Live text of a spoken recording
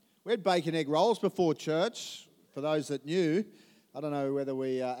We had bacon egg rolls before church, for those that knew. I don't know whether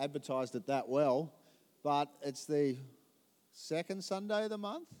we advertised it that well, but it's the second Sunday of the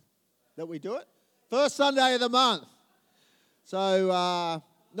month that we do it. First Sunday of the month. So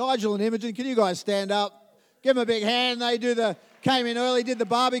Nigel and Imogen, can you guys stand up? Give them a big hand. They came in early, did the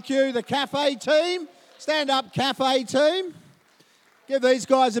barbecue. The cafe team, stand up, cafe team. Give these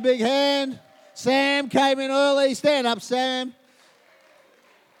guys a big hand. Sam came in early. Stand up, Sam.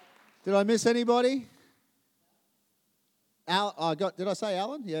 Did I miss anybody? Did I say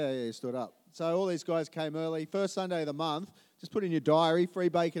Alan? Yeah, he stood up. So all these guys came early. First Sunday of the month. Just put in your diary, free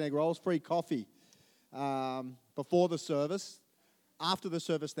bacon, egg rolls, free coffee before the service. After the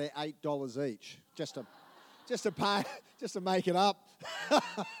service, they're $8 each, just to pay, just to make it up.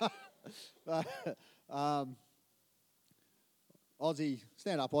 Aussie,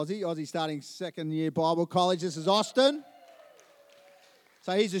 stand up, Aussie. Aussie starting second year Bible college. This is Austin.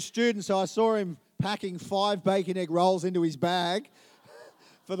 So he's a student, so I saw him packing 5 bacon egg rolls into his bag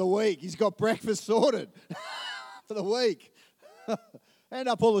for the week. He's got breakfast sorted for the week. Hand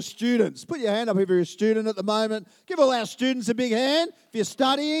up all the students. Put your hand up if you're a student at the moment. Give all our students a big hand if you're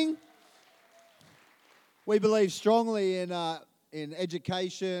studying. We believe strongly in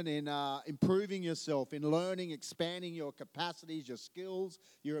education, in improving yourself, in learning, expanding your capacities, your skills,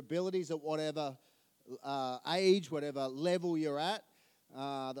 your abilities at whatever age, whatever level you're at.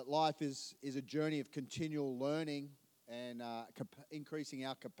 That life is a journey of continual learning and increasing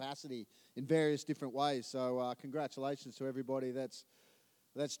our capacity in various different ways. So congratulations to everybody that's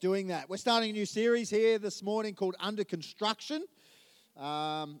doing that. We're starting a new series here this morning called Under Construction.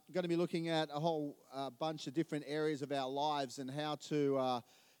 Going to be looking at a whole bunch of different areas of our lives and how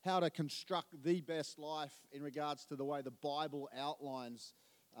to construct the best life in regards to the way the Bible outlines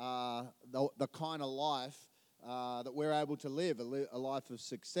the kind of life that we're able to live, a life of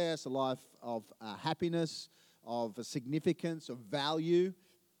success, a life of happiness, of significance, of value,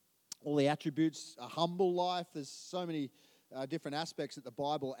 all the attributes, a humble life. There's so many different aspects that the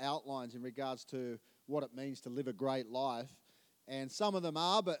Bible outlines in regards to what it means to live a great life. And some of them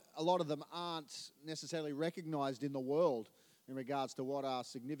are, but a lot of them aren't necessarily recognized in the world in regards to what are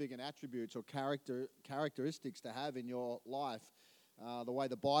significant attributes or characteristics to have in your life. The way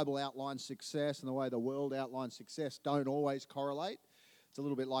the Bible outlines success and the way the world outlines success don't always correlate. It's a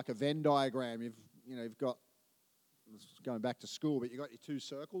little bit like a Venn diagram. You've got, going back to school, but you've got your 2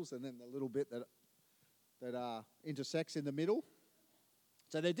 circles and then the little bit that intersects in the middle.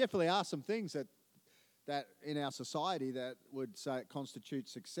 So there definitely are some things that in our society that would say it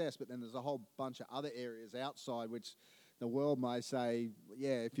constitutes success, but then there's a whole bunch of other areas outside which the world may say,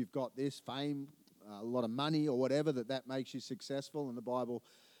 yeah, if you've got this, fame, a lot of money or whatever, that makes you successful, and the Bible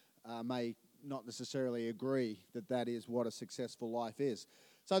may not necessarily agree that is what a successful life is.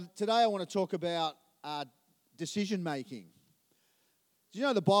 So today I want to talk about decision making. Do you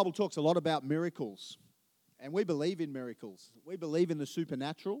know the Bible talks a lot about miracles? And we believe in miracles. We believe in the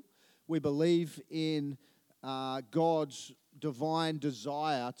supernatural. We believe in God's divine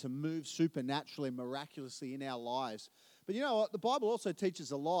desire to move supernaturally, miraculously in our lives. But you know what? The Bible also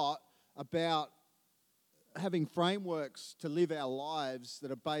teaches a lot about having frameworks to live our lives that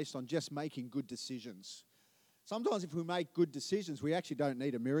are based on just making good decisions. Sometimes if we make good decisions, we actually don't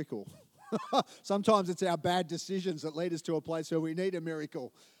need a miracle. Sometimes it's our bad decisions that lead us to a place where we need a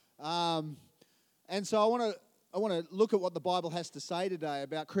miracle. And so I want to look at what the Bible has to say today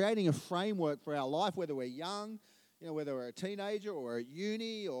about creating a framework for our life, whether we're young, whether we're a teenager or at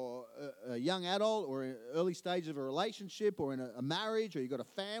uni or a young adult or in early stage of a relationship or in a marriage, or you've got a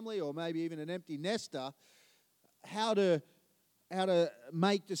family or maybe even an empty nester, how to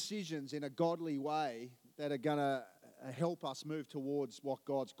make decisions in a godly way that are going to help us move towards what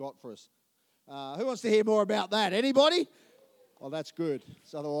God's got for us. Who wants to hear more about that? Anybody? Well, that's good.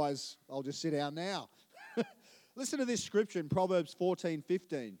 So otherwise, I'll just sit down now. Listen to this scripture in Proverbs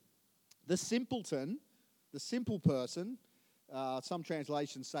 14:15. The simpleton, the simple person, some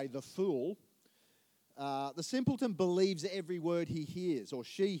translations say the fool, the simpleton believes every word he hears or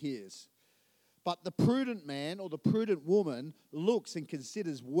she hears. But the prudent man or the prudent woman looks and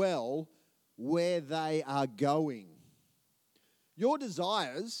considers well where they are going. Your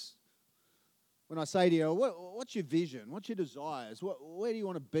desires, when I say to you, what's your vision? What's your desires? Where do you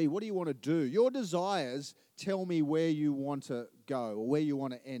want to be? What do you want to do? Your desires tell me where you want to go or where you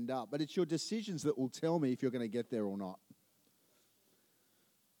want to end up. But it's your decisions that will tell me if you're going to get there or not.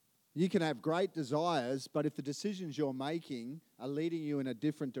 You can have great desires, but if the decisions you're making are leading you in a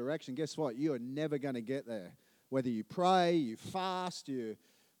different direction, guess what? You are never going to get there. Whether you pray, you fast, you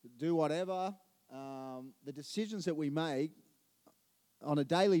do whatever, the decisions that we make on a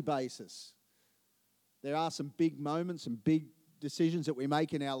daily basis. There are some big moments, some big decisions that we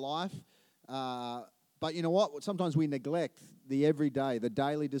make in our life. But you know what? Sometimes we neglect the everyday, the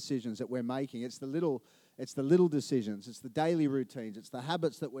daily decisions that we're making. It's the little decisions. It's the daily routines. It's the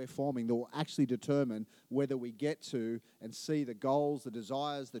habits that we're forming that will actually determine whether we get to and see the goals, the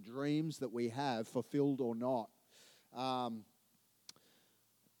desires, the dreams that we have fulfilled or not.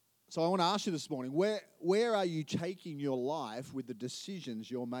 So I want to ask you this morning, where are you taking your life with the decisions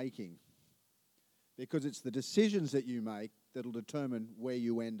you're making? Because it's the decisions that you make that'll determine where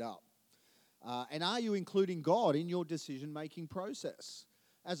you end up. And are you including God in your decision-making process?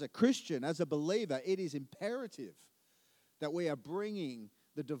 As a Christian, as a believer, it is imperative that we are bringing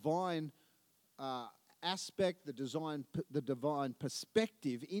the divine aspect, the divine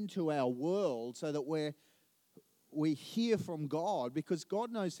perspective into our world so that we hear from God, because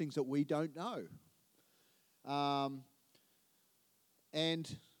God knows things that we don't know.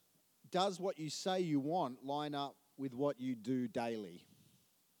 And does what you say you want line up with what you do daily?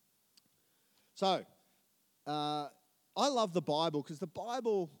 So, I love the Bible because the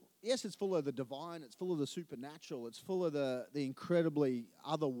Bible, yes, it's full of the divine, it's full of the supernatural, it's full of the incredibly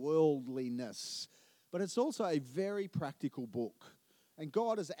otherworldliness, but it's also a very practical book. And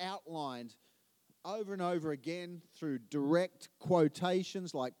God has outlined over and over again through direct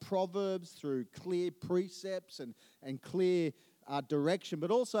quotations like Proverbs, through clear precepts and clear direction,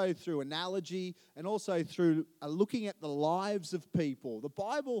 but also through analogy and also through looking at the lives of people. The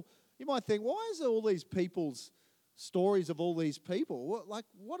Bible, you might think, why is there all these people's stories of all these people?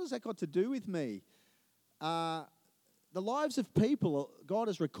 What has that got to do with me? The lives of people, God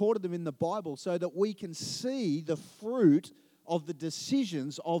has recorded them in the Bible so that we can see the fruit of the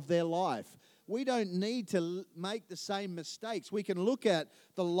decisions of their life. We don't need to make the same mistakes. We can look at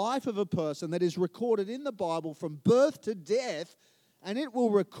the life of a person that is recorded in the Bible from birth to death, and it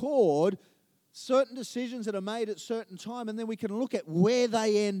will record certain decisions that are made at certain time, and then we can look at where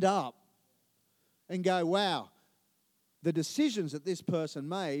they end up and go, wow, the decisions that this person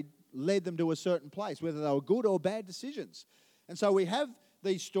made led them to a certain place, whether they were good or bad decisions. And so we have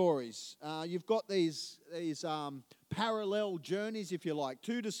these stories. You've got these parallel journeys, if you like,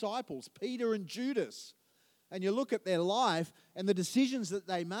 two disciples, Peter and Judas. And you look at their life and the decisions that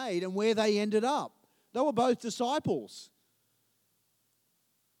they made and where they ended up. They were both disciples.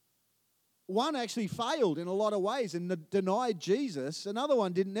 One actually failed in a lot of ways and denied Jesus. Another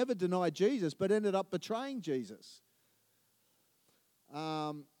one never deny Jesus, but ended up betraying Jesus.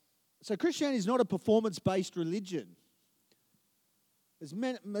 So Christianity is not a performance-based religion.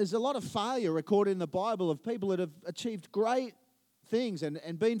 There's a lot of failure recorded in the Bible of people that have achieved great things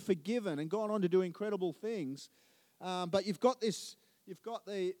and been forgiven and gone on to do incredible things. But you've got this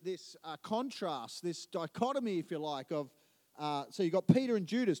contrast, this dichotomy, if you like, of so you've got Peter and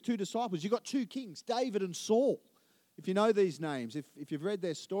Judas, two disciples. You've got two kings, David and Saul. If you know these names, if you've read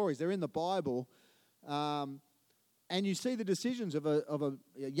their stories, they're in the Bible. And you see the decisions of a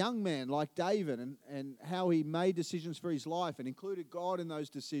young man like David and how he made decisions for his life and included God in those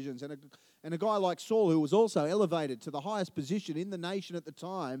decisions. And a guy like Saul, who was also elevated to the highest position in the nation at the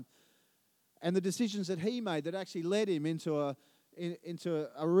time, and the decisions that he made that actually led him into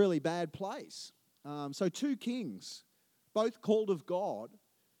a really bad place. So two kings, both called of God,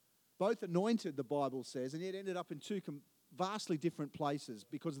 both anointed, the Bible says, and yet ended up in two vastly different places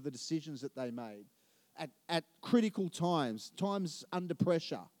because of the decisions that they made. At critical times under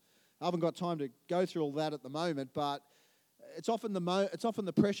pressure. I haven't got time to go through all that at the moment, but it's often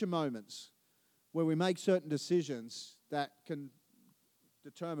the pressure moments where we make certain decisions that can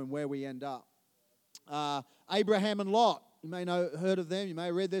determine where we end up. Abraham and Lot, you may heard of them. You may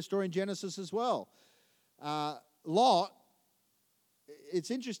have read their story in Genesis as well. Lot, it's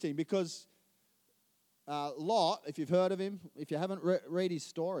interesting because Lot, if you've heard of him, if you haven't read his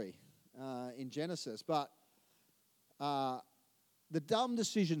story in Genesis, but the dumb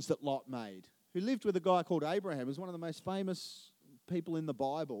decisions that Lot made, who lived with a guy called Abraham, who's one of the most famous people in the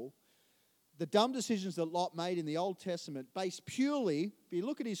Bible. The dumb decisions that Lot made in the Old Testament, based purely, if you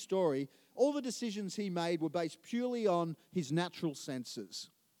look at his story, all the decisions he made were based purely on his natural senses.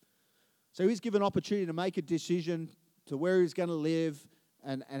 So he's given opportunity to make a decision to where he's going to live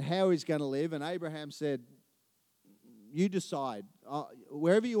and how he's going to live, and Abraham said, you decide.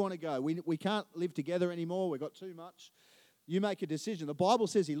 Wherever you want to go. We can't live together anymore. We've got too much. You make a decision. The Bible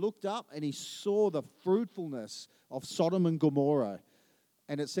says he looked up and he saw the fruitfulness of Sodom and Gomorrah.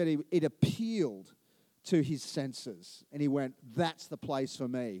 And it said it appealed to his senses. And he went, that's the place for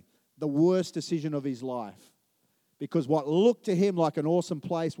me. The worst decision of his life. Because what looked to him like an awesome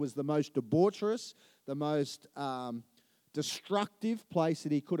place was the most debaucherous, the most destructive place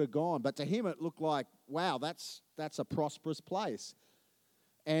that he could have gone. But to him, it looked like, wow, that's a prosperous place.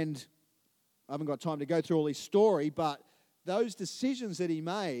 And I haven't got time to go through all his story, but those decisions that he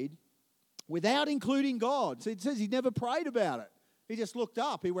made without including God. So it says he never prayed about it. He just looked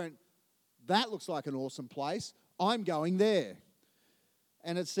up. He went, that looks like an awesome place. I'm going there.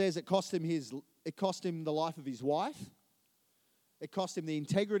 And it says it cost him the life of his wife. It cost him the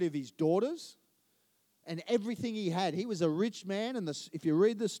integrity of his daughters and everything he had. He was a rich man, and if you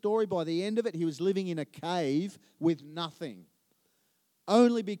read the story, by the end of it, he was living in a cave with nothing.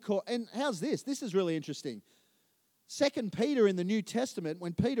 Only because, and how's this? This is really interesting. 2 Peter in the New Testament,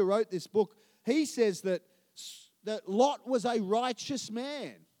 when Peter wrote this book, he says that Lot was a righteous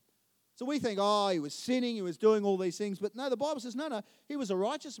man. So we think, oh, he was sinning, he was doing all these things. But no, the Bible says, no, he was a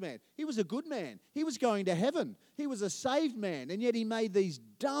righteous man. He was a good man. He was going to heaven. He was a saved man. And yet he made these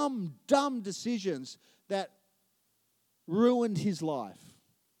dumb decisions that ruined his life.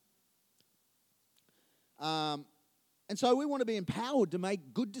 And so we want to be empowered to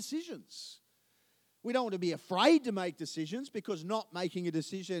make good decisions. We don't want to be afraid to make decisions, because not making a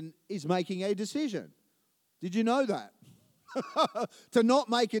decision is making a decision. Did you know that? To not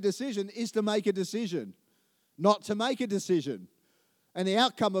make a decision is to make a decision, not to make a decision. And the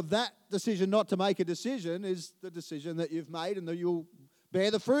outcome of that decision not to make a decision is the decision that you've made, and that you'll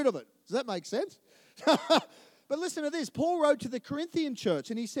bear the fruit of it. Does that make sense? But listen to this. Paul wrote to the Corinthian church,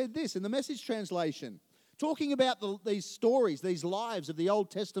 and he said this in the Message translation, talking about these stories, these lives of the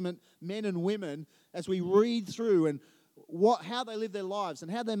Old Testament men and women as we read through, and how they lived their lives and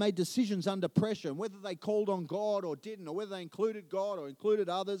how they made decisions under pressure, and whether they called on God or didn't, or whether they included God or included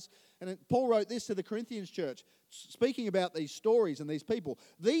others. And Paul wrote this to the Corinthians church, speaking about these stories and these people.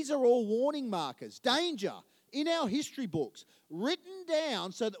 These are all warning markers, danger in our history books, written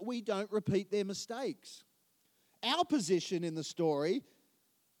down so that we don't repeat their mistakes. Our positions in the story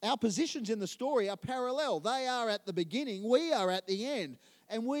are parallel. They are at the beginning, we are at the end.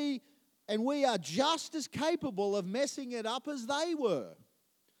 And we are just as capable of messing it up as they were.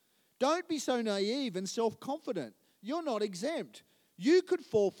 Don't be so naive and self-confident. You're not exempt. You could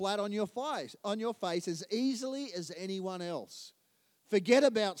fall flat on your face as easily as anyone else. Forget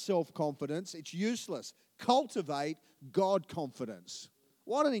about self-confidence. It's useless. Cultivate God confidence.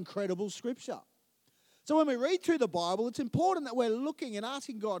 What an incredible scripture. So when we read through the Bible, it's important that we're looking and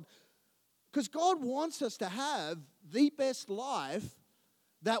asking God, because God wants us to have the best life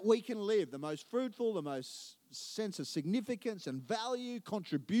that we can live, the most fruitful, the most sense of significance and value,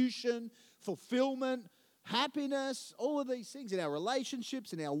 contribution, fulfillment, happiness, all of these things in our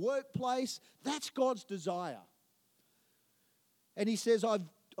relationships, in our workplace. That's God's desire. And he says, I've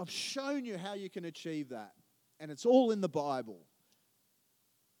shown you how you can achieve that. And it's all in the Bible.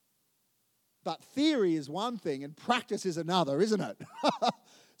 But theory is one thing and practice is another, isn't it?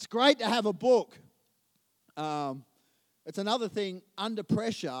 It's great to have a book. It's another thing under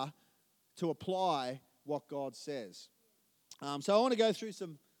pressure to apply what God says. So I want to go through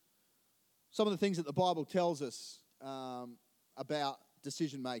some of the things that the Bible tells us about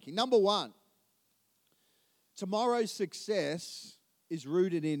decision making. Number one, tomorrow's success is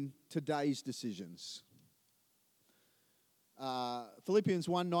rooted in today's decisions. Philippians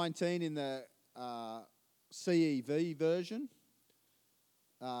 1:19 in the CEV version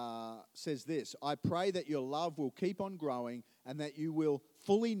says this: I pray that your love will keep on growing and that you will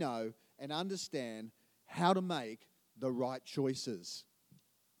fully know and understand how to make the right choices.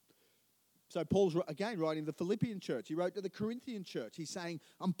 So Paul's, again, writing to the Philippian church. He wrote to the Corinthian church. He's saying,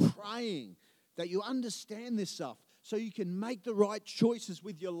 I'm praying that you understand this stuff so you can make the right choices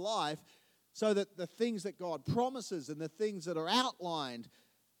with your life, so that the things that God promises and the things that are outlined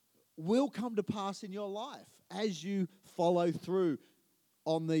will come to pass in your life as you follow through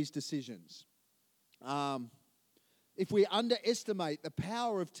on these decisions. If we underestimate the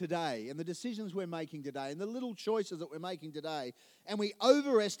power of today and the decisions we're making today and the little choices that we're making today, and we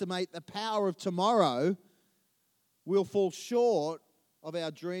overestimate the power of tomorrow, we'll fall short of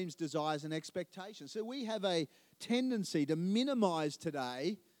our dreams, desires, and expectations. So we have a tendency to minimize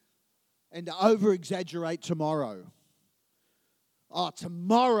today and to over-exaggerate tomorrow. Oh,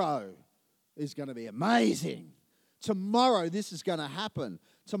 tomorrow is going to be amazing. Tomorrow this is going to happen.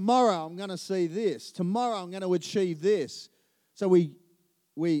 Tomorrow I'm going to see this. Tomorrow I'm going to achieve this. So we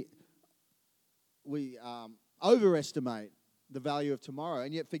overestimate the value of tomorrow,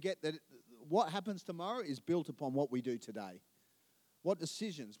 and yet forget that what happens tomorrow is built upon what we do today. What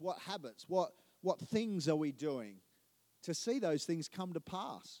decisions, what habits, what things are we doing to see those things come to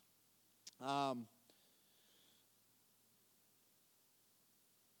pass?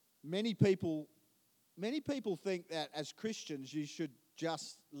 Many people many people think that as Christians you should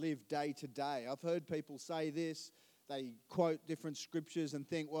just live day to day. I've heard people say this. They quote different scriptures and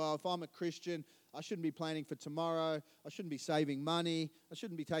think, well, if I'm a Christian, I shouldn't be planning for tomorrow. I shouldn't be saving money. I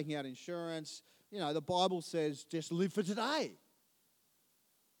shouldn't be taking out insurance. You know, the Bible says just live for today.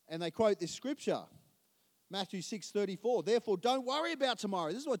 And they quote this scripture, Matthew 6:34. Therefore, don't worry about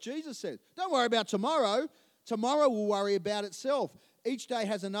tomorrow. This is what Jesus said. Don't worry about tomorrow. Tomorrow will worry about itself. Each day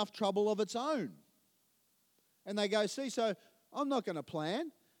has enough trouble of its own. And they go, see, so I'm not going to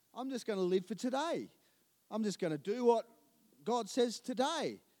plan. I'm just going to live for today. I'm just going to do what God says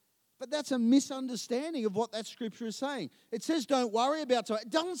today. But that's a misunderstanding of what that scripture is saying. It says don't worry about tomorrow.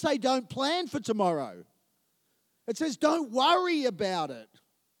 It doesn't say don't plan for tomorrow. It says don't worry about it.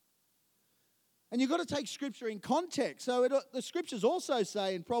 And you've got to take scripture in context. So the scriptures also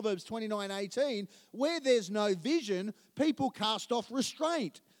say in Proverbs 29:18, where there's no vision, people cast off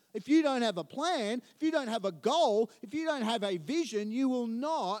restraint. If you don't have a plan, if you don't have a goal, if you don't have a vision, you will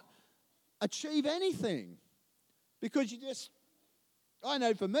not achieve anything. Because I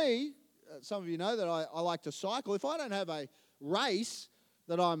know for me, some of you know that I like to cycle. If I don't have a race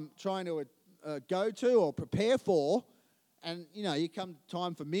that I'm trying to go to or prepare for, and, you come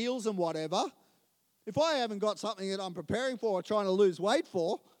time for meals and whatever, if I haven't got something that I'm preparing for or trying to lose weight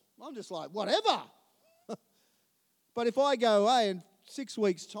for, I'm just like, whatever. But if I go away in 6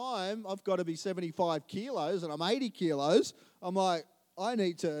 weeks' time, I've got to be 75 kilos and I'm 80 kilos, I'm like, I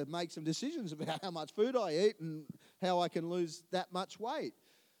need to make some decisions about how much food I eat and how I can lose that much weight.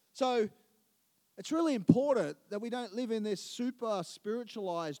 So it's really important that we don't live in this super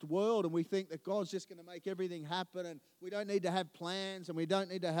spiritualized world and we think that God's just going to make everything happen and we don't need to have plans and we don't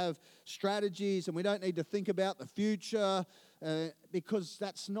need to have strategies and we don't need to think about the future because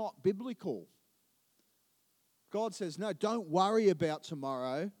that's not biblical. God says, no, don't worry about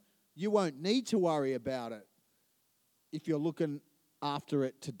tomorrow. You won't need to worry about it if you're looking after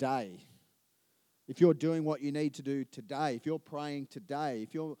it today. If you're doing what you need to do today, if you're praying today,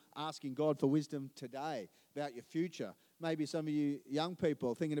 if you're asking God for wisdom today about your future, maybe some of you young people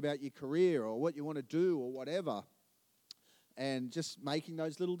are thinking about your career or what you want to do or whatever, and just making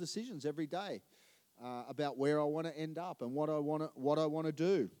those little decisions every day about where I want to end up and what I want to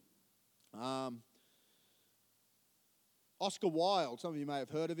do. Oscar Wilde, some of you may have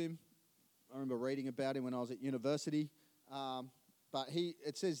heard of him. I remember reading about him when I was at university. But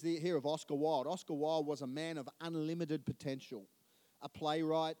it says here of Oscar Wilde. Oscar Wilde was a man of unlimited potential. A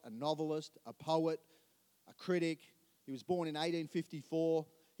playwright, a novelist, a poet, a critic. He was born in 1854.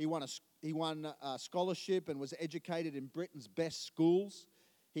 He won a scholarship and was educated in Britain's best schools.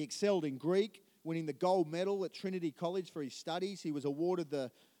 He excelled in Greek, winning the gold medal at Trinity College for his studies. He was awarded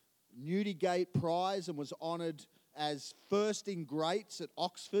the Newdigate Prize and was honoured as first in greats at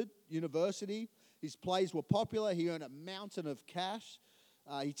Oxford University. His plays were popular. He earned a mountain of cash.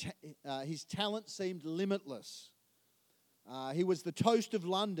 His talent seemed limitless. He was the toast of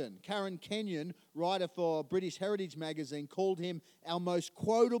London. Karen Kenyon, writer for British Heritage magazine, called him our most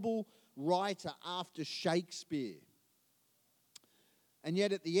quotable writer after Shakespeare. And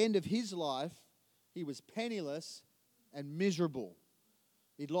yet at the end of his life, he was penniless and miserable.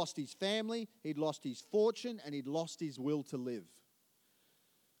 He'd lost his family, he'd lost his fortune, and he'd lost his will to live.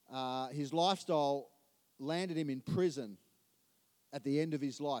 His lifestyle landed him in prison at the end of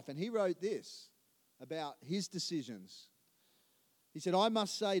his life. And he wrote this about his decisions. He said, I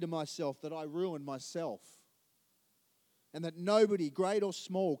must say to myself that I ruined myself and that nobody, great or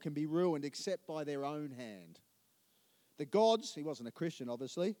small, can be ruined except by their own hand. The gods, he wasn't a Christian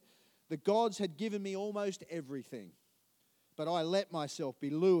obviously, the gods had given me almost everything, but I let myself be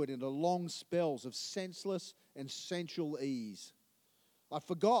lured into long spells of senseless and sensual ease. I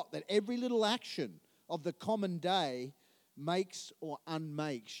forgot that every little action of the common day makes or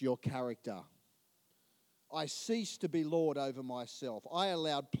unmakes your character. I ceased to be Lord over myself. I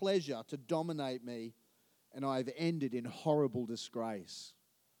allowed pleasure to dominate me, and I have ended in horrible disgrace.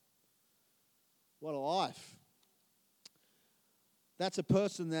 What a life. That's a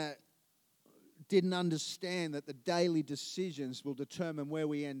person that didn't understand that the daily decisions will determine where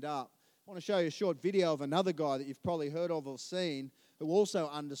we end up. I want to show you a short video of another guy that you've probably heard of or seen who also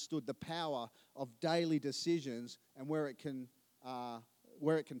understood the power of daily decisions and where it can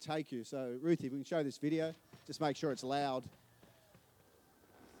take you. So, Ruthie, if we can show this video, just make sure it's loud.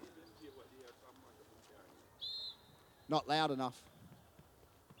 Not loud enough.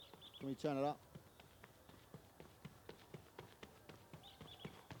 Can we turn it up?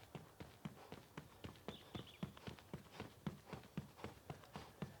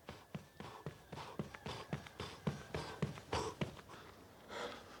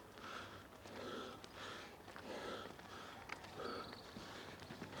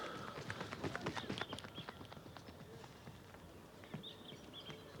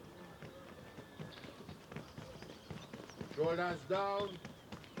 Shoulders down.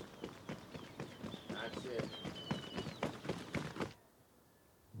 That's it.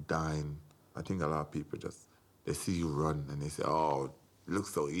 Dying. I think a lot of people just, they see you run and they say, oh, it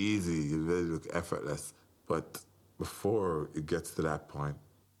looks so easy, you really look effortless. But before it gets to that point,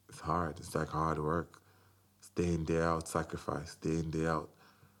 it's hard. It's like hard work. Day in, day out, sacrifice, day in, day out.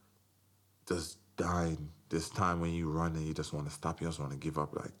 Just dying. This time when you run and you just want to stop, you just want to give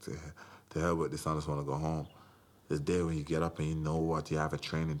up, like, to hell with this, I just want to go home. This day when you get up and you know what you have a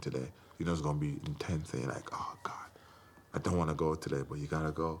training today, you know it's going to be intense and you're like, oh, God, I don't want to go today, but you got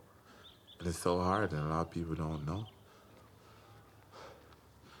to go. And it's so hard and a lot of people don't know.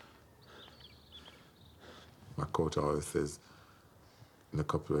 My coach always says, in a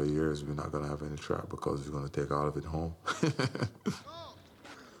couple of years, we're not going to have any track because we're going to take all of it home.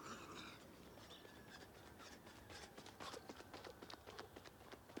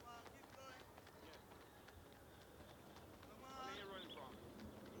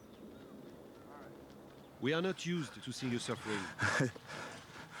 We are not used to seeing you suffering.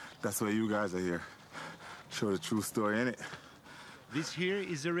 That's why you guys are here. Show the true story, innit? This here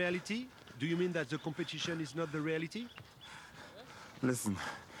is the reality? Do you mean that the competition is not the reality? Listen,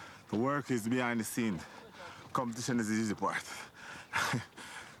 the work is behind the scene. Competition is the easy part.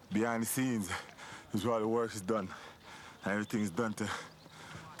 Behind the scenes is where the work is done. And everything is done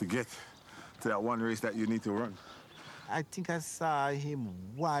to get to that one race that you need to run. I think I saw him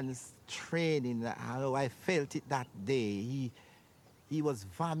once training, how I felt it that day. He was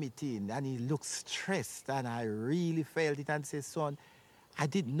vomiting and he looked stressed, and I really felt it and said, son, I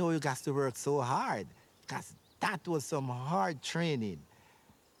didn't know you got to work so hard, because that was some hard training.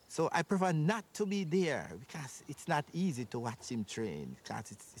 So I prefer not to be there, because it's not easy to watch him train,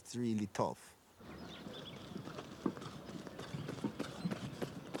 because it's really tough.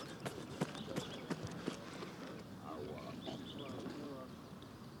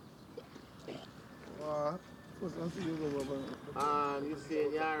 You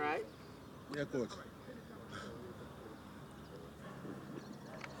saying you all right? Yeah, coach.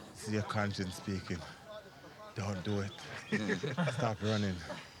 See your conscience speaking. Don't do it. Stop running.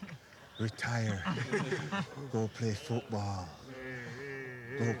 Retire. Go play football.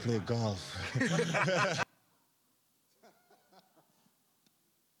 Go play golf.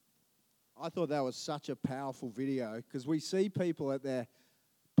 I thought that was such a powerful video because we see people at their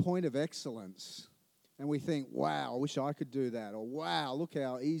point of excellence and we think, wow, I wish I could do that. Or, wow, look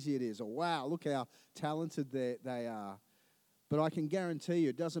how easy it is. Or, wow, look how talented they are. But I can guarantee you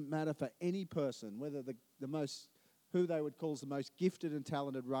it doesn't matter for any person, whether the most, who they would call the most gifted and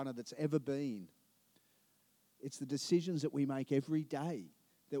talented runner that's ever been. It's the decisions that we make every day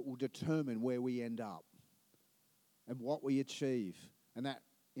that will determine where we end up and what we achieve. And that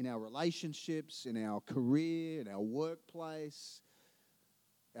in our relationships, in our career, in our workplace,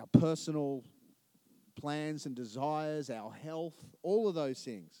 our personal plans and desires, our health, all of those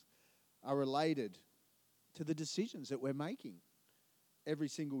things are related to the decisions that we're making every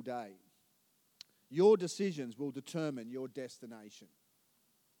single day. Your decisions will determine your destination.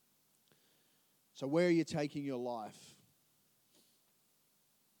 So where are you taking your life?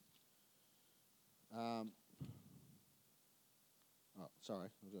 Sorry,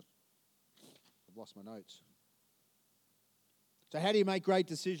 I've lost my notes. So how do you make great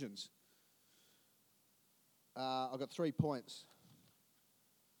decisions? I've got 3 points.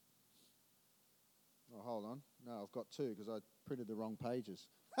 Oh, hold on. No, I've got 2 because I printed the wrong pages.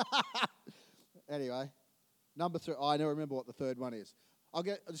 Anyway, number 3. I don't remember what the third one is. I'm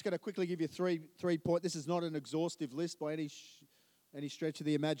just going to quickly give you 3 points. This is not an exhaustive list by any stretch of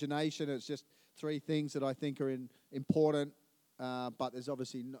the imagination. It's just 3 things that I think are important. But there's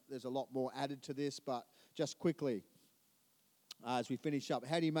obviously there's a lot more added to this. But just quickly, as we finish up,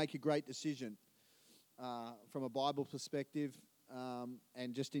 how do you make a great decision from a Bible perspective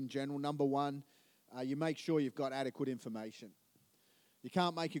and just in general? Number 1, you make sure you've got adequate information. You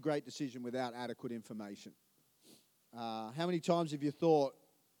can't make a great decision without adequate information. How many times have you thought,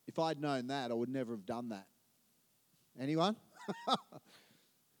 if I'd known that, I would never have done that? Anyone?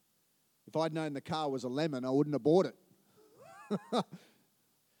 If I'd known the car was a lemon, I wouldn't have bought it.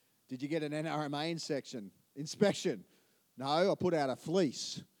 Did you get an NRMA inspection? No, I put out a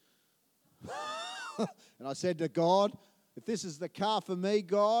fleece. And I said to God, if this is the car for me,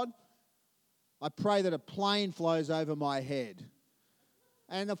 God, I pray that a plane flows over my head.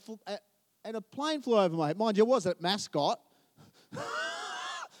 And a plane flew over my head. Mind you, it was at Mascot,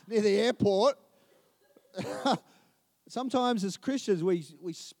 near the airport. Sometimes as Christians, we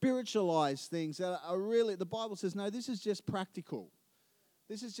spiritualize things that are really, the Bible says, no, this is just practical.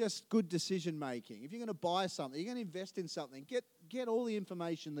 This is just good decision making. If you're going to buy something, you're going to invest in something, get all the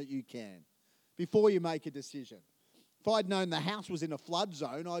information that you can before you make a decision. If I'd known the house was in a flood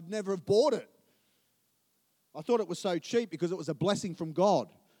zone, I'd never have bought it. I thought it was so cheap because it was a blessing from God.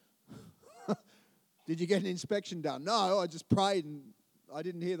 Did you get an inspection done? No, I just prayed and I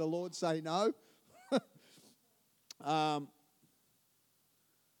didn't hear the Lord say no.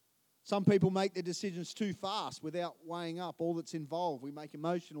 Some people make their decisions too fast without weighing up all that's involved. We make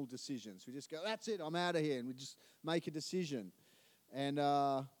emotional decisions. We just go, that's it, I'm out of here. And we just make a decision. And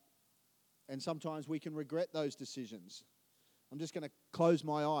sometimes we can regret those decisions. I'm just going to close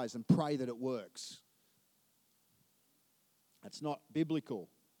my eyes and pray that it works. That's not biblical.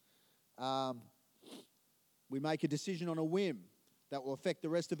 We make a decision on a whim that will affect the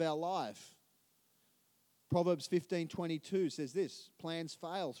rest of our life. Proverbs 15:22 says this: plans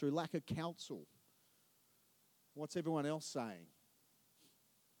fail through lack of counsel. What's everyone else saying?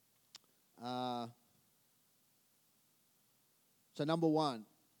 So number one,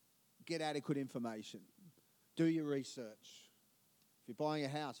 get adequate information. Do your research. If you're buying a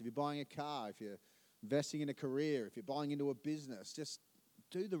house, if you're buying a car, if you're investing in a career, if you're buying into a business, just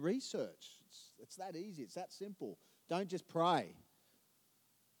do the research. It's that easy. It's that simple. Don't just pray.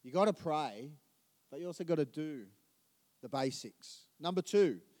 You got to pray, but you also got to do the basics. Number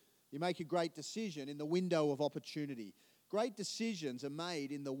two, you make a great decision in the window of opportunity. Great decisions are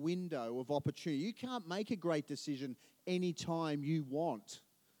made in the window of opportunity. You can't make a great decision anytime you want.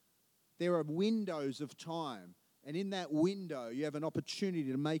 There are windows of time, and in that window, you have an opportunity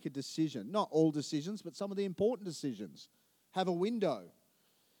to make a decision. Not all decisions, but some of the important decisions have a window.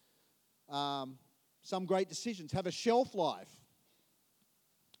 Some great decisions have a shelf life.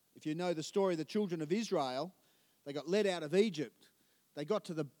 If you know the story of the children of Israel, they got led out of Egypt. They got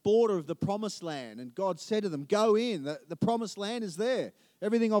to the border of the promised land, and God said to them, go in. The promised land is there.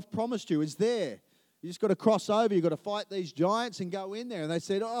 Everything I've promised you is there. You just got to cross over. You've got to fight these giants and go in there. And they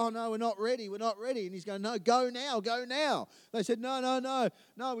said, oh, no, we're not ready. We're not ready. And he's going, no, go now, go now. They said, no,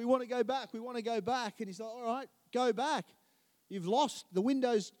 we want to go back. We want to go back. And he's like, all right, go back. You've lost. The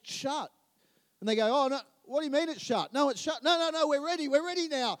window's shut. And they go, oh, no, what do you mean it's shut? No, it's shut. No, we're ready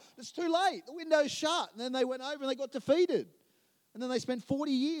now. It's too late. The window's shut. And then they went over and they got defeated. And then they spent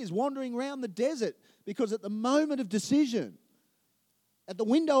 40 years wandering around the desert because at the moment of decision, at the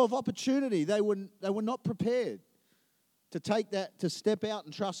window of opportunity, they were not prepared to take that, to step out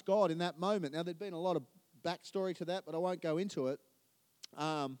and trust God in that moment. Now, there'd been a lot of backstory to that, but I won't go into it.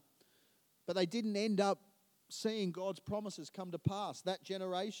 But they didn't end up seeing God's promises come to pass, that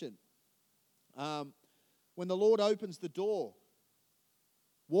generation. When the Lord opens the door,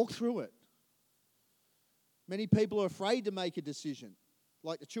 walk through it. Many people are afraid to make a decision,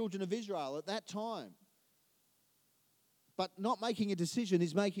 like the children of Israel at that time. But not making a decision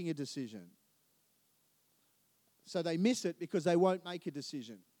is making a decision. So they miss it because they won't make a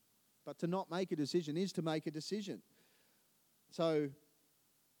decision. But to not make a decision is to make a decision. So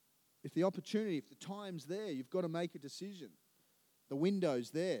if the opportunity, if the time's there, you've got to make a decision. The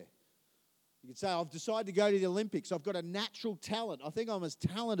window's there. You can say, I've decided to go to the Olympics. I've got a natural talent. I think I'm as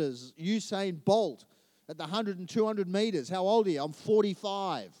talented as Usain Bolt at the 100 and 200 meters. How old are you? I'm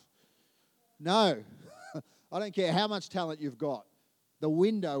 45. No. I don't care how much talent you've got. The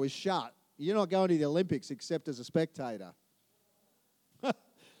window is shut. You're not going to the Olympics except as a spectator.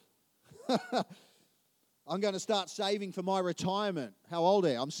 I'm going to start saving for my retirement. How old are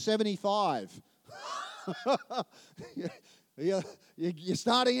you? I'm 75. You're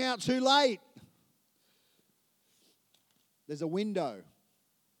starting out too late. There's a window.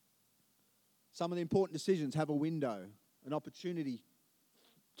 Some of the important decisions have a window, an opportunity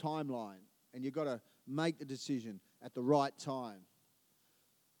timeline, and you've got to make the decision at the right time.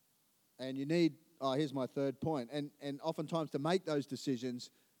 And you need, here's my third point, and oftentimes to make those decisions,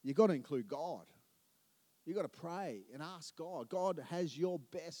 you've got to include God. You've got to pray and ask God. God has your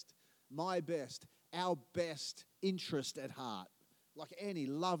best, my best, our best interest at heart. Like any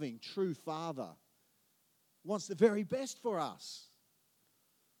loving, true father wants the very best for us.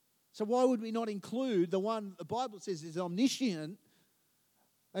 So why would we not include the one the Bible says is omniscient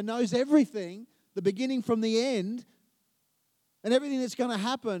and knows everything, the beginning from the end, and everything that's going to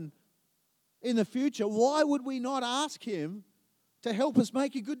happen in the future? Why would we not ask him to help us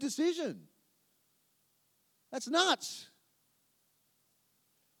make a good decision? That's nuts.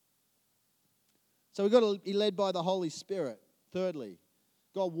 So we've got to be led by the Holy Spirit. Thirdly,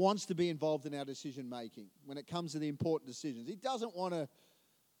 God wants to be involved in our decision making when it comes to the important decisions. He doesn't want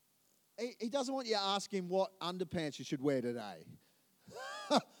you to ask him what underpants you should wear today.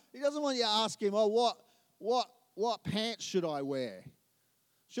 He doesn't want you to ask him, what pants should I wear?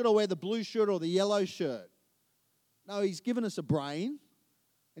 Should I wear the blue shirt or the yellow shirt? No, he's given us a brain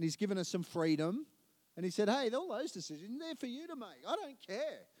and he's given us some freedom. And he said, hey, all those decisions, they're for you to make. I don't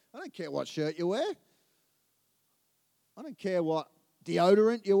care. I don't care what shirt you wear. I don't care what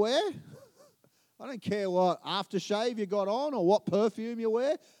deodorant you wear. I don't care what aftershave you got on or what perfume you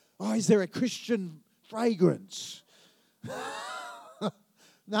wear. Oh, is there a Christian fragrance?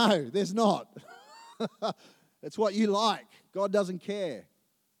 No, there's not. It's what you like. God doesn't care.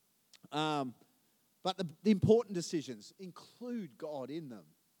 But the important decisions include God in them.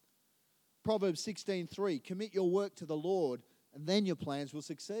 Proverbs 16:3, commit your work to the Lord, and then your plans will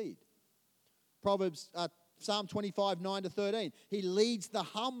succeed. Psalm 25:9-13, he leads the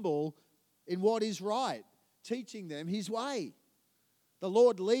humble in what is right, teaching them his way. The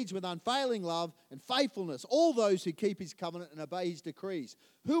Lord leads with unfailing love and faithfulness all those who keep his covenant and obey his decrees.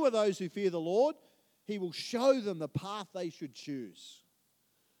 Who are those who fear the Lord? He will show them the path they should choose.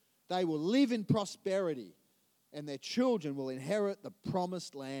 They will live in prosperity, and their children will inherit the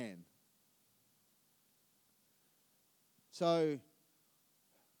promised land. So,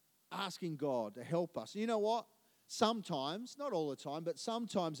 asking God to help us. You know what? Sometimes, not all the time, but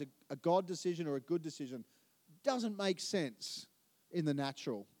sometimes a God decision or a good decision doesn't make sense in the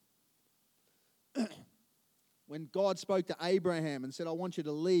natural. When God spoke to Abraham and said, I want you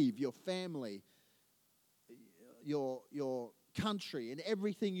to leave your family, your country and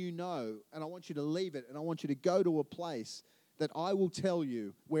everything you know, and I want you to leave it, and I want you to go to a place that I will tell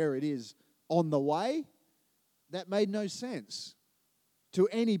you where it is on the way, that made no sense to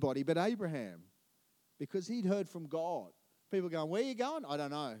anybody but Abraham, because he'd heard from God. People going, where are you going? I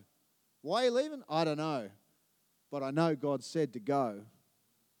don't know. Why are you leaving? I don't know. But I know God said to go,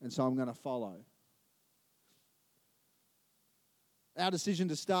 and so I'm going to follow. Our decision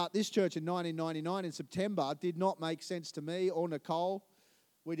to start this church in 1999 in September did not make sense to me or Nicole.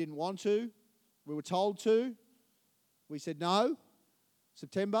 We didn't want to. We were told to. We said no.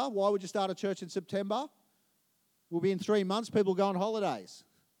 September, why would you start a church in September? We'll be in 3 months, people go on holidays.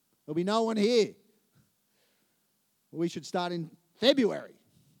 There'll be no one here. We should start in February.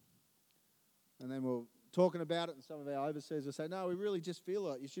 And then we're talking about it, and some of our overseers will say, no, we really just feel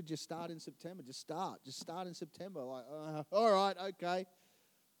like you should just start in September. Just start in September. Like, all right, okay.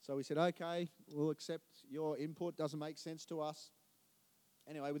 So we said, okay, we'll accept your input. Doesn't make sense to us.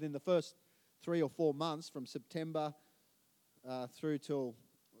 Anyway, within the first 3 or 4 months, from September through till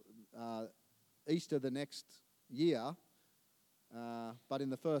Easter the next year, but in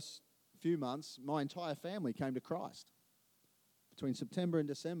the first few months, my entire family came to Christ. Between September and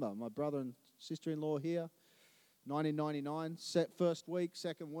December, my brother and sister-in-law here, 1999, first week,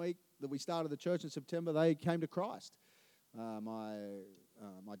 second week that we started the church in September, they came to Christ. My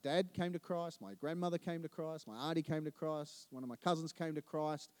dad came to Christ, my grandmother came to Christ, my auntie came to Christ, one of my cousins came to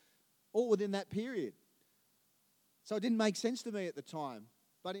Christ, all within that period. So it didn't make sense to me at the time.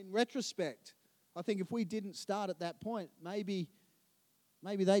 But in retrospect, I think if we didn't start at that point, maybe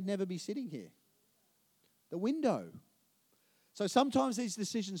they'd never be sitting here. The window. So sometimes these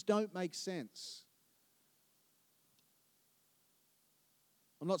decisions don't make sense.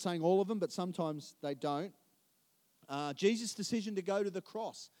 I'm not saying all of them, but sometimes they don't. Jesus' decision to go to the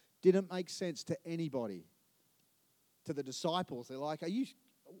cross didn't make sense to anybody. To the disciples, they're like,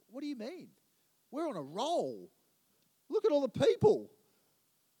 what do you mean? We're on a roll. Look at all the people.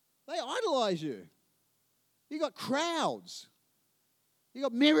 They idolize you. You got crowds. You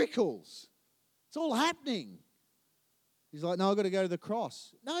got miracles. It's all happening. He's like, no, I've got to go to the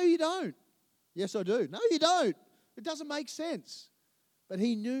cross. No, you don't. Yes, I do. No, you don't. It doesn't make sense. But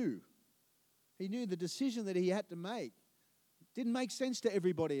he knew. He knew the decision that he had to make didn't make sense to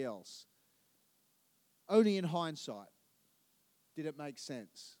everybody else. Only in hindsight did it make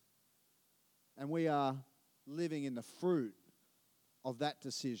sense. And we are living in the fruit of that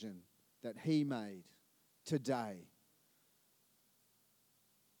decision that he made today.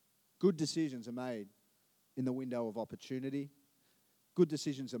 Good decisions are made in the window of opportunity. Good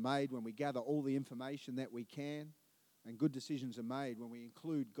decisions are made when we gather all the information that we can. And good decisions are made when we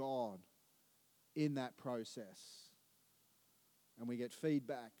include God in that process. And we get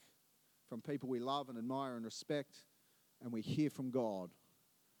feedback from people we love and admire and respect. And we hear from God.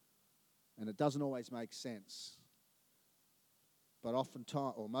 And it doesn't always make sense. But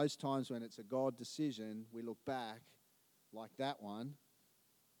oftentimes, or most times when it's a God decision, we look back like that one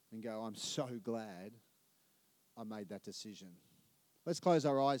and go, I'm so glad I made that decision. Let's close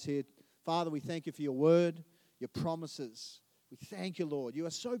our eyes here. Father, we thank you for your word, your promises. We thank you, Lord. You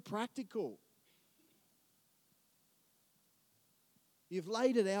are so practical. You've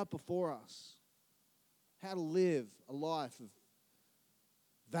laid it out before us, how to live a life of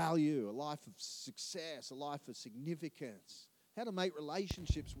value, a life of success, a life of significance, how to make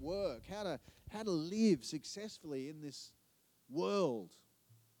relationships work, how to live successfully in this world.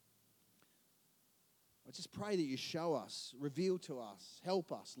 I just pray that you show us, reveal to us,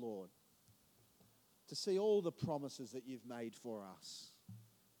 help us, Lord, to see all the promises that you've made for us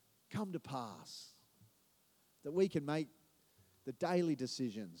come to pass, that we can make the daily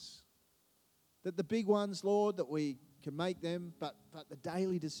decisions, that the big ones, Lord, that we can make them, but the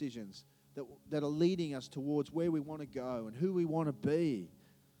daily decisions that are leading us towards where we want to go and who we want to be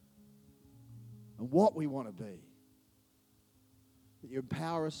and what we want to be. That you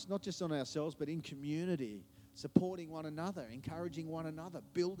empower us, not just on ourselves, but in community, supporting one another, encouraging one another,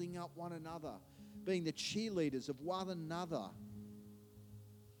 building up one another, being the cheerleaders of one another.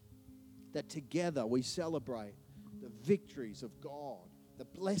 That together we celebrate the victories of God, the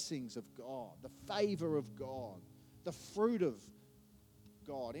blessings of God, the favor of God, the fruit of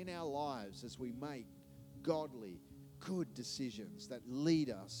God in our lives as we make godly, good decisions that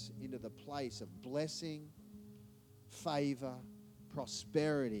lead us into the place of blessing, favor,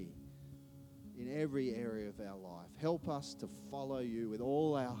 prosperity in every area of our life. Help us to follow you with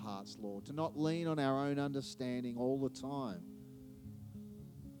all our hearts, Lord, to not lean on our own understanding all the time,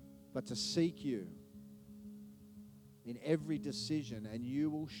 but to seek you in every decision, and you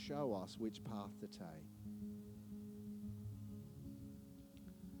will show us which path to take.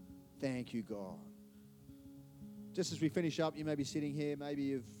 Thank you, God. Just as we finish up, you may be sitting here,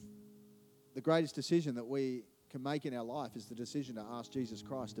 maybe the greatest decision that we can make in our life is the decision to ask Jesus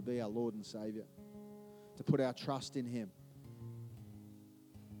Christ to be our Lord and Savior, to put our trust in him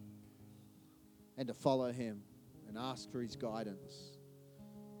and to follow him and ask for his guidance.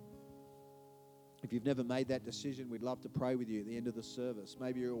 If you've never made that decision, we'd love to pray with you at the end of the service.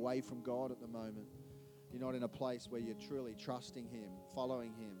 Maybe you're away from God at the moment. You're not in a place where you're truly trusting him,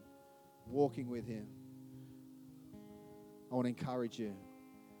 following him, walking with him. I want to encourage you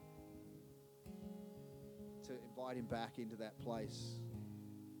to invite him back into that place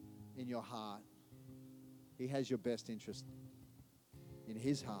in your heart. He has your best interest in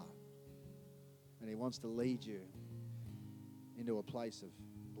his heart, and he wants to lead you into a place of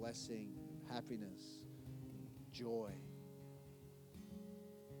blessing, happiness, joy.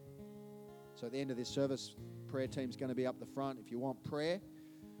 So at the end of this service, prayer team's going to be up the front. If you want prayer,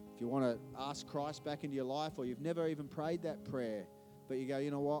 if you want to ask Christ back into your life, or you've never even prayed that prayer, but you go,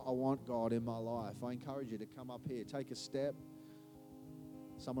 you know what, I want God in my life, I encourage you to come up here, take a step.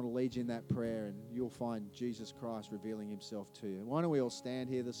 Someone will lead you in that prayer, and you'll find Jesus Christ revealing himself to you. Why don't we all stand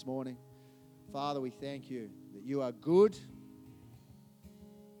here this morning? Father, we thank you that you are good.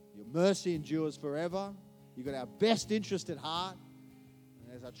 Your mercy endures forever. You've got our best interest at heart.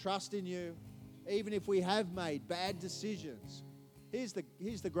 And as I trust in you, even if we have made bad decisions, here's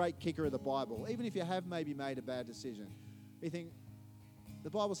the great kicker of the Bible. Even if you have maybe made a bad decision, you think, the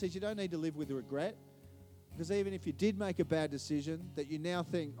Bible says you don't need to live with regret, because even if you did make a bad decision that you now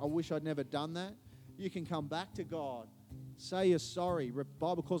think, I wish I'd never done that, you can come back to God, say you're sorry. The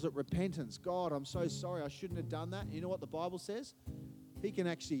Bible calls it repentance. God, I'm so sorry, I shouldn't have done that. And you know what the Bible says? He can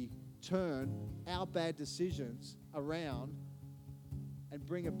actually turn our bad decisions around and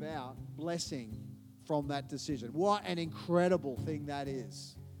bring about blessing from that decision. What an incredible thing that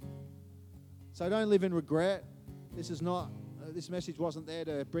is. So don't live in regret. This message wasn't there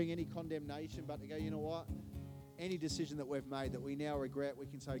to bring any condemnation, but to go, you know what? Any decision that we've made that we now regret, we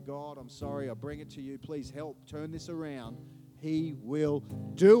can say, God, I'm sorry, I bring it to you. Please help turn this around. He will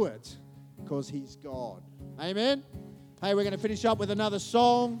do it because he's God. Amen? Hey, we're going to finish up with another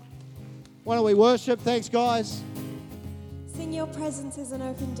song. Why don't we worship? Thanks, guys. Sing Your Presence is an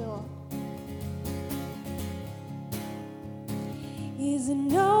Open Door. Is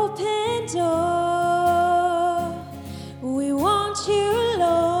an open door. We want you,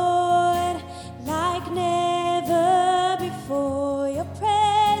 Lord, like never before. Your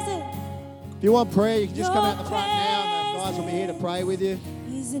presence. If you want prayer, you can just come out the front now, and the guys will be here to pray with you.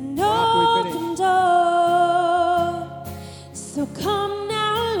 Is an open door. So come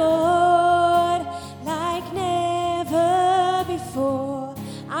now, Lord, like never before.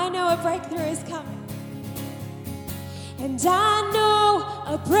 I know a breakthrough is coming. And I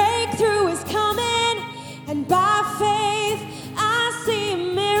know a breakthrough is coming. And by faith, I see a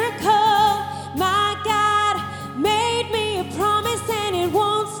miracle. My God made me a promise, and it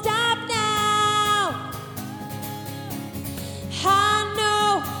won't stop now. I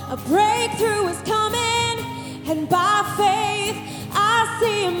know a breakthrough is coming. And by faith, I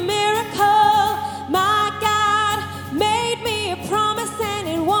see a miracle. My God made me a promise, and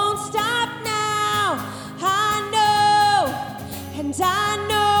it won't stop now. I know, and I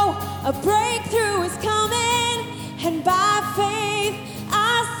know.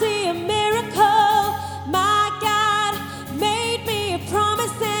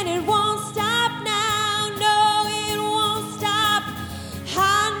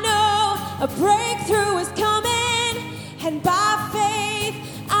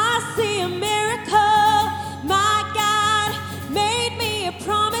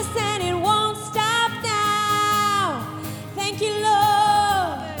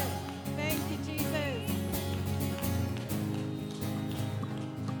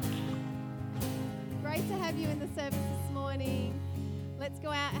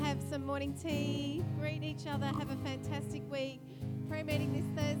 out, have some morning tea, greet each other, have a fantastic week. Prayer meeting this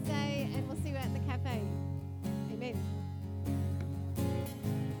Thursday, and we'll see you out in the cafe. Amen.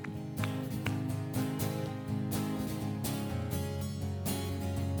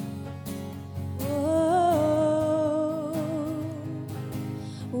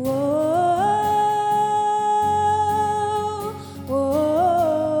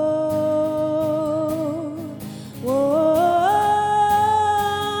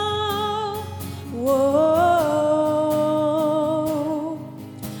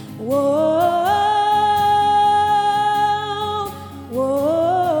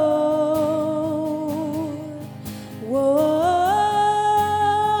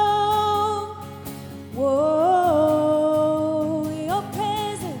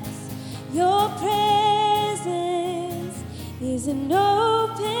 Is an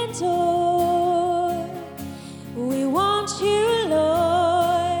open door. We want you,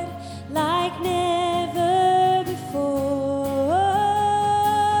 Lord, like never before.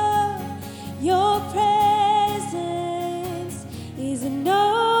 Your presence is an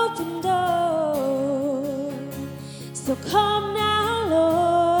open door. So come now,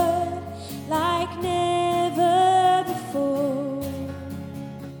 Lord, like never before.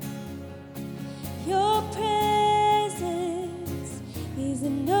 Your presence is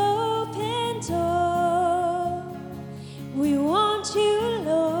an open door. We want you,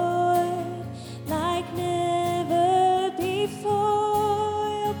 Lord, like never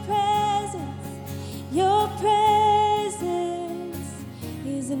before. Your presence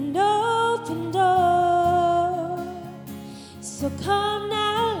is an open door. So come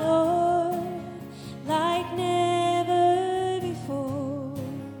now, Lord, like never before.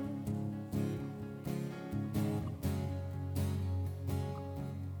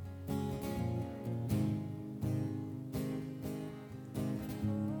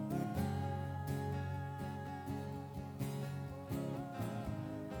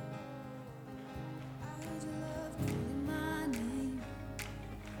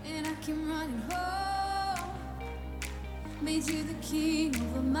 And I came running home, made you the king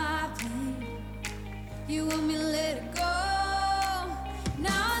over my pain. You want me to let it go.